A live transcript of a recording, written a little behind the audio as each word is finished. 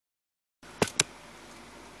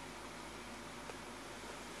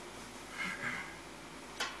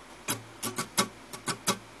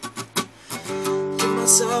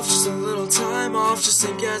myself just a little time off just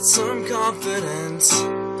to get some confidence.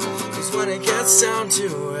 Cause when it gets down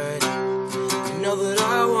to it, I know that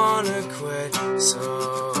I wanna quit.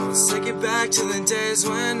 So let's take it back to the days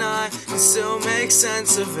when I can still make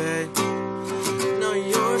sense of it. I know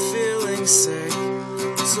you're feeling sick,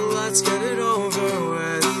 so let's get it over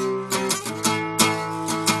with.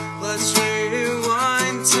 Let's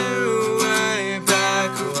rewind to way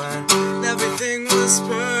back when everything was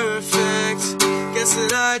perfect. Guess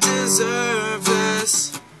that I deserve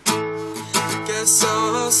this. Guess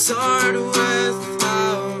I'll start with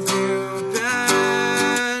how you've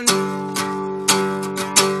been.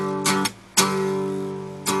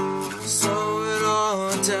 Slow it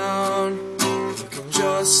all down. You can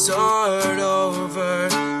just start over.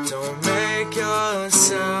 Don't make a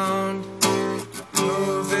sound.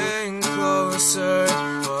 Moving closer,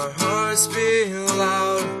 our hearts beat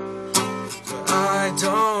loud, but I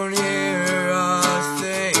don't hear a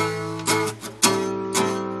thing.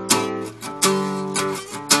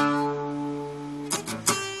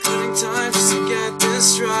 Cutting time just to get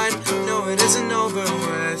this right. No, it isn't over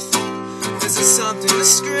with. This is something to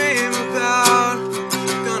scream about.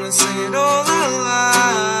 Gonna sing it all out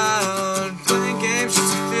loud. Playing games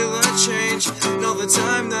just to feel a change. And all the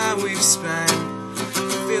time that we've spent,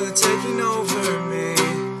 I feel it taking over me.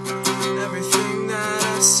 Everything that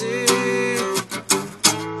I see.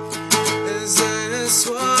 Is this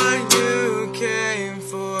what you came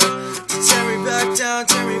for? To tear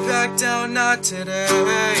me back down, not today.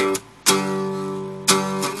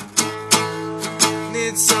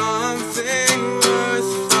 Need something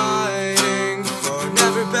worth fighting for.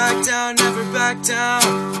 Never back down, never back down.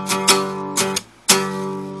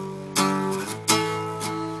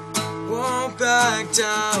 Won't back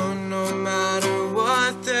down no matter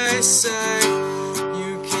what they say.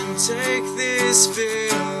 You can take these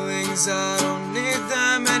feelings, I don't need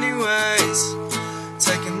them anyways.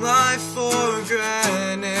 Taking life for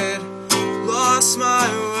granted, lost my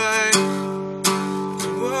way.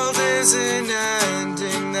 The world isn't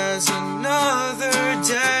ending, there's another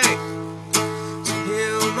day to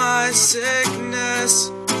heal my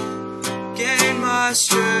sickness, gain my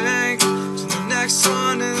strength. To the next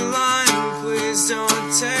one in line, please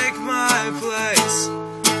don't take my place.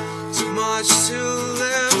 Too much to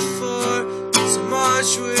live for, so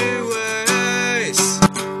much we waste.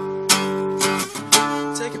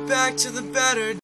 Take it back to the better